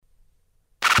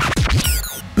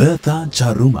Bertha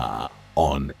Charuma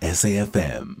on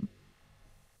SAFM.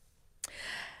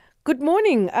 Good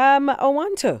morning,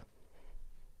 Owanto.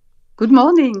 Good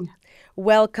morning.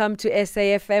 Welcome to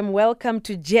SAFM. Welcome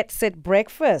to Jet Set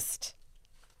Breakfast.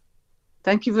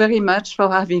 Thank you very much for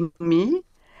having me.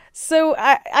 So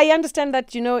I understand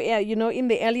that, in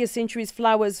the earlier centuries,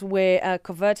 flowers were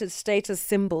coveted status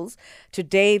symbols.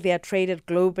 Today, they are traded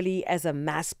globally as a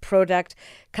mass product.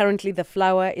 Currently, the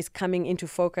flower is coming into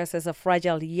focus as a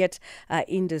fragile yet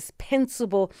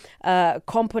indispensable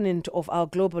component of our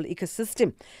global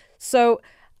ecosystem. So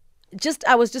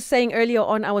I was just saying earlier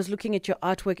on, I was looking at your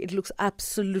artwork. It looks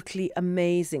absolutely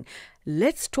amazing.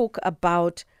 Let's talk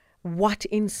about what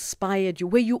inspired you.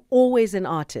 Were you always an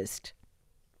artist?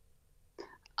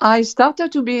 I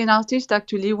started to be an artist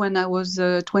actually when I was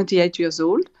 28 years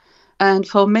old. And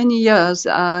for many years,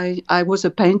 I was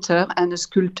a painter and a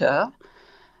sculptor.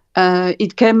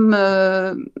 It came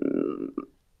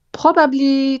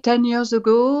probably 10 years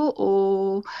ago,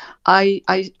 or I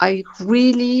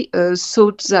really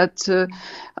thought that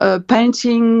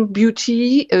painting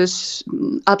beauty,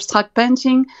 abstract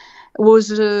painting, was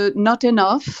not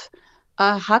enough.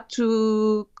 I had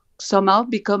to somehow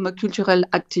become a cultural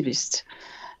activist.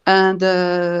 And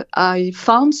I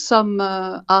found some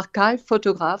archive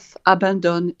photograph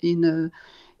abandoned in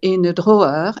a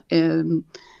drawer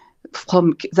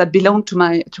that belonged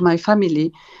to my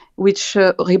family, which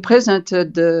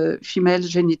represented female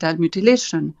genital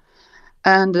mutilation.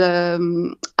 And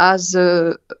as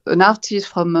an artist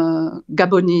from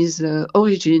Gabonese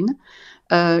origin,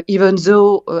 even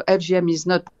though FGM is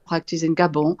not practiced in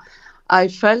Gabon, I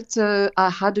felt I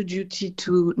had a duty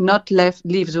to not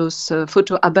leave those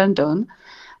photos abandoned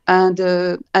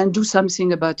and do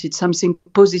something about it, something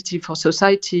positive for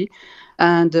society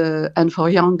and for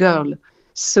young girls.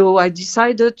 So I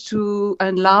decided to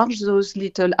enlarge those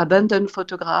little abandoned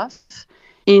photographs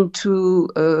into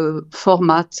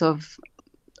formats of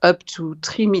up to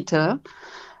 3 meters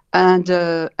and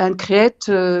create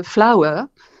a flower.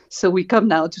 So we come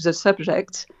now to the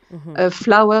subject. Mm-hmm. A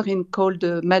flower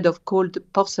made of cold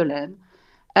porcelain,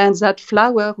 and that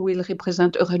flower will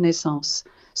represent a renaissance.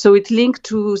 So it linked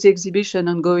to the exhibition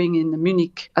ongoing in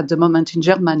Munich at the moment in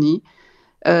Germany,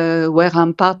 where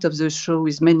I'm part of the show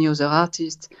with many other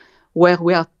artists, where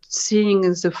we are seeing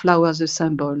the flower as a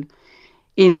symbol.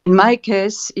 In my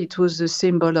case, it was a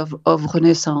symbol of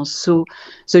renaissance. So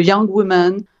the young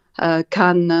woman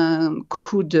could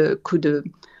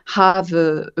have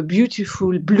a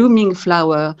beautiful blooming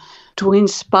flower to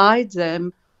inspire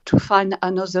them to find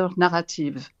another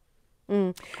narrative,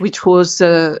 which was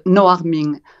no more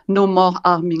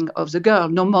harming of the girl,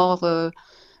 no more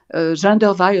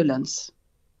gender violence.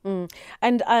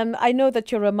 And I know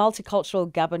that you're a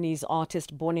multicultural Gabonese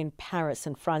artist born in Paris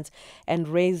in France and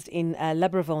raised in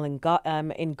Libreville in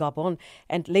Gabon,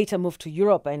 and later moved to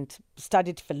Europe and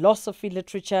studied philosophy,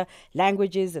 literature,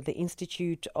 languages at the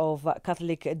Institute of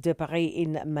Catholic de Paris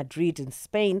in Madrid in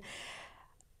Spain.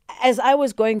 As I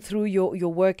was going through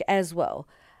your work as well,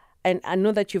 and I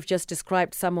know that you've just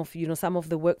described some of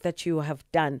the work that you have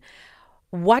done.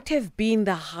 What have been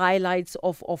the highlights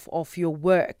of your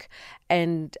work,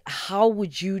 and how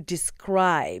would you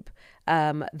describe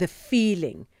the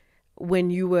feeling when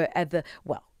you were at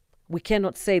we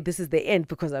cannot say this is the end,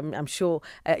 because I'm sure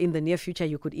in the near future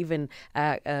you could even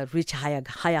reach higher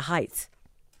heights.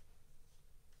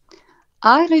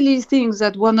 I really think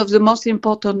that one of the most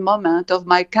important moments of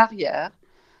my career,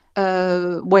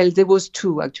 there was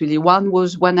two actually. One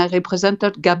was when I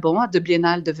represented Gabon at the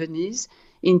Biennale de Venise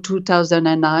in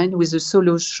 2009 with a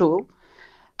solo show.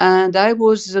 And I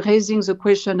was raising the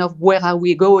question of where are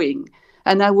we going?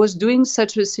 And I was doing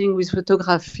such a thing with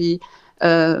photography,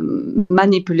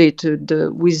 manipulated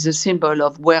with the symbol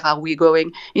of where are we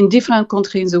going in different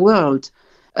countries in the world.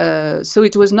 So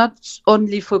it was not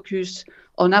only focused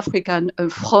on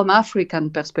from African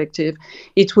perspective.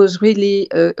 It was really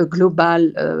a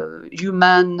global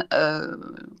human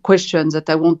question that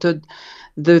I wanted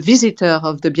the visitor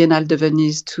of the Biennale de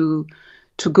Venise to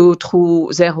go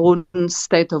through their own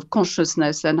state of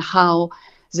consciousness and how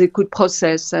they could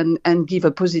process and give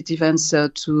a positive answer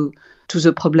to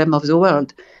the problem of the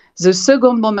world. The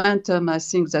second momentum, I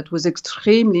think, that was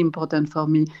extremely important for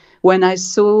me when I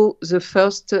saw the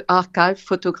first archive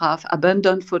photograph,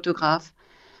 abandoned photograph,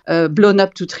 blown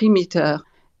up to 3 meters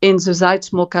in the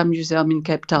Zuid-Moka Museum in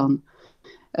Cape Town.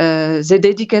 They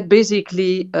dedicate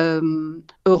basically a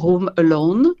room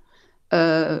alone,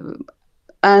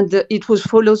 and it was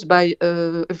followed by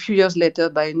a few years later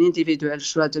by an individual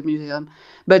show at the museum.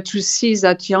 But to see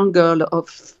that young girl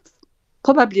of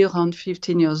probably around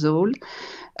 15 years old,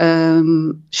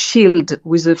 shield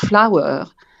with a flower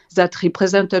that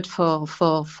represented for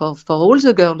all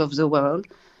the girls of the world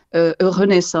a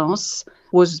renaissance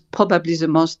was probably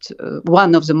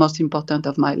one of the most important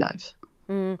of my life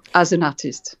as an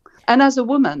artist and as a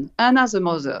woman and as a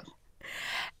mother.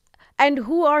 And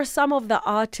who are some of the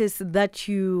artists that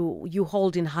you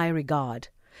hold in high regard,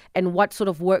 and what sort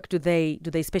of work do they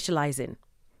specialize in?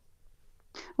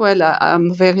 Well,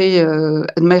 I'm very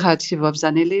admirative of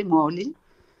Zanele Mooli,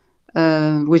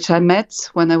 which I met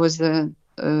when I was in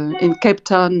Cape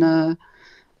Town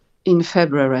in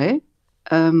February.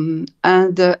 And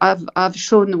I've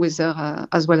shown with her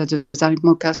as well at the Zurich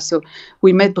MoCA. So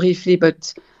we met briefly,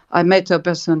 but I met her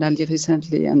personally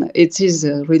recently, and it is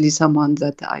really someone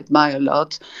that I admire a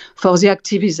lot for the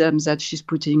activism that she's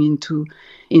putting into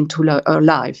her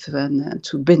life and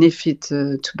to benefit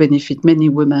many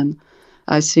women.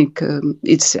 I think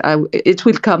it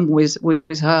will come with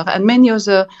her and many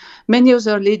other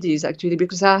ladies, actually,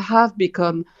 because I have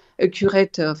become a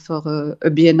curator for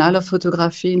a Biennale of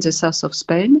photography in the south of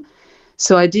Spain.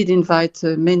 So I did invite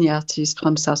many artists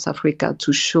from South Africa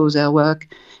to show their work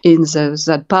in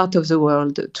that part of the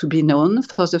world to be known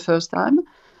for the first time,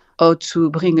 or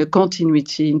to bring a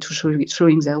continuity into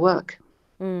showing their work.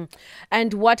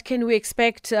 And what can we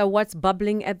expect? What's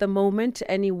bubbling at the moment?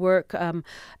 Any work,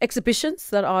 exhibitions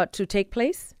that are to take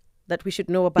place that we should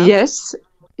know about? Yes.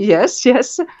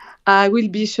 I will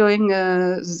be showing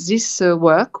this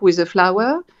work with a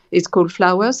flower. It's called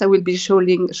Flowers. I will be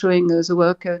showing the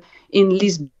work in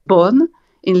Lisbon,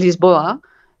 in Lisboa,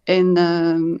 and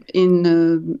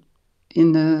it's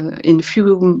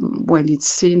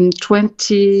in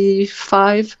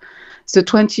the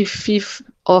 25th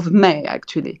of May,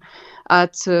 actually,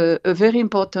 at a very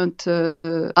important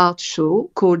art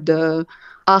show called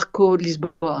Arco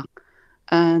Lisboa.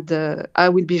 And I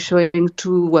will be showing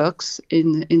 2 works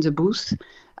in the booth,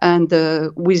 and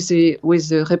with the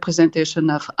representation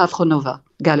of Afronova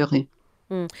Gallery.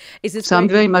 I'm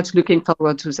very much looking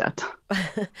forward to that.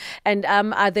 And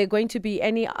are there going to be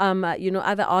any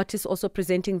other artists also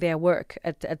presenting their work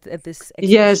at this exhibition?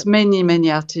 Yes, many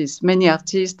artists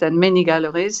and many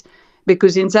galleries,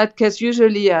 because in that case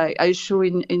usually I show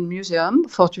in museum,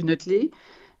 fortunately.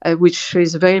 Which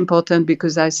is very important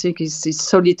because I think it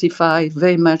solidifies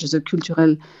very much the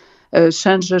cultural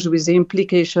changes with the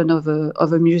implication of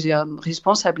a museum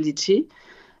responsibility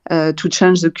to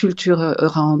change the culture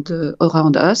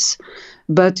around us.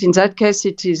 But in that case,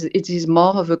 it is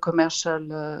more of a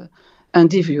commercial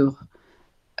endeavor.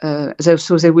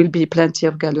 So there will be plenty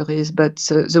of galleries, but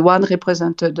the one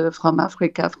represented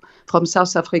from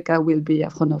South Africa, will be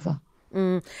Afronova.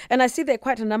 And I see there are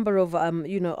quite a number of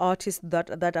artists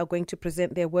that are going to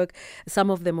present their work, some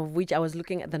of them of which I was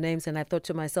looking at the names and I thought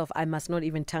to myself, I must not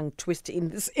even tongue twist in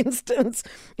this instance.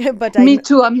 But Me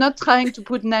too. I'm not trying to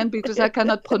put names because I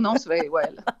cannot pronounce very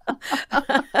well.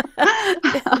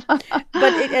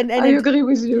 I agree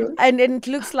with you. And it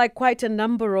looks like quite a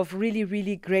number of really,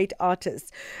 really great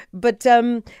artists. But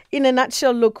in a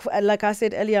nutshell, look, like I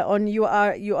said earlier on, you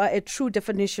are a true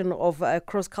definition of a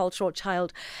cross-cultural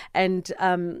child, and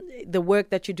the work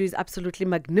that you do is absolutely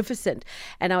magnificent.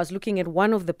 And I was looking at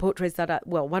one of the portraits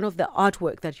one of the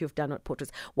artwork that you've done, not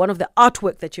portraits, one of the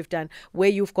artwork that you've done, where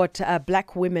you've got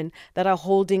black women that are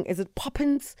holding, is it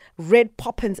poppins, red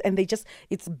poppins, and it's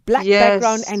black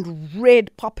background and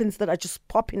red poppins that are just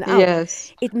popping out.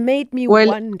 Yes. It made me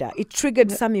wonder. It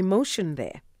triggered some emotion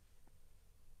there.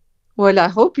 Well, I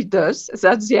hope it does.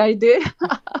 That's the idea.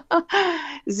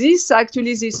 This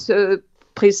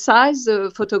precise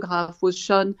photograph was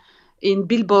shown in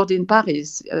Billboard in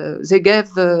Paris. They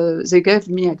gave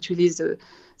me actually the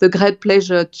great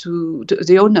pleasure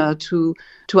the honor to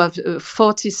have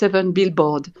 47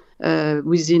 billboard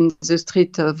within the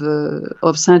street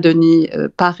of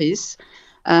Saint-Denis, Paris,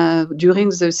 during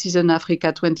the season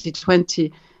Africa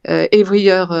 2020. Every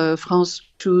year, France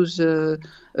choose a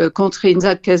country. In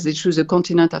that case, they choose the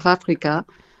continent of Africa.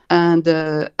 And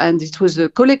it was a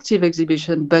collective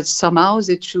exhibition, but somehow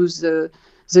they choose the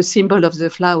symbol of the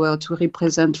flower to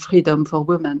represent freedom for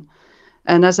women.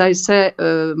 And as I say,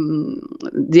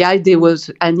 the idea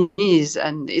was and is,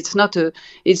 and it's not a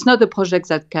project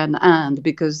that can end,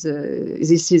 because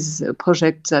this is a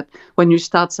project that when you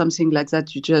start something like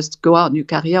that, you just go on, you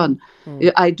carry on.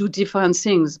 I do different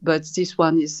things, but this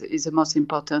one is the most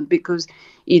important because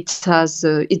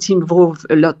it involves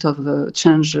a lot of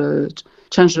changing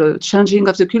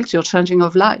of the culture, changing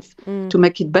of life to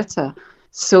make it better.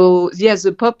 So yes,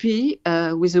 the poppy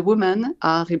with the woman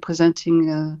are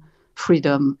representing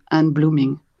freedom and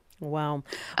blooming. Wow.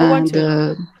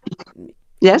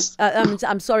 Yes.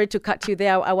 I'm sorry to cut you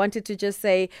there. I wanted to just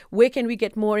say, where can we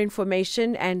get more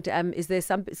information? And is there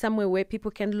somewhere where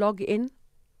people can log in?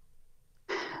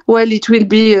 Well, it will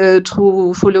be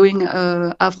through following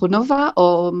Afronova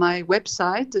or my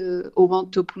website,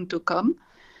 owanto.com.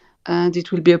 And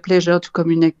it will be a pleasure to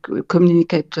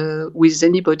communicate with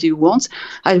anybody who wants.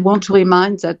 I want to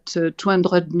remind that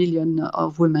 200 million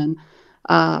of women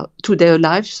today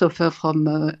alive suffer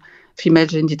from female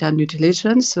genital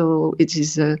mutilation. So it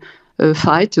is a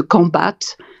fight, a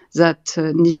combat that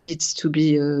needs to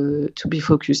be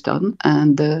focused on.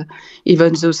 And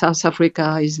even though South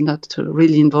Africa is not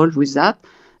really involved with that,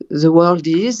 the world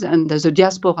is, and there's a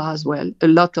diaspora as well. A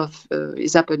lot of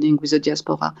is happening with the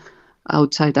diaspora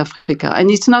outside Africa. And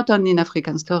it's not only an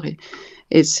African story.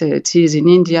 It is in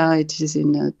India, it is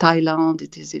in Thailand,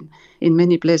 it is in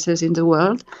many places in the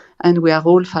world. And we are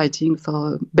all fighting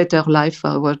for a better life for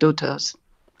our daughters.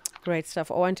 Great stuff.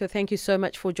 I want to thank you so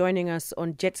much for joining us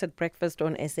on JSBART Breakfast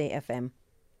on SAFM.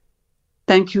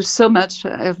 Thank you so much.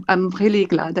 I'm really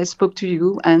glad I spoke to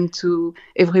you and to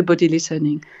everybody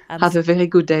listening. Have a very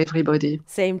good day, everybody.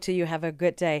 Same to you. Have a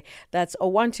good day. That's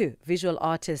Owanto, visual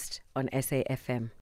artist on SAFM.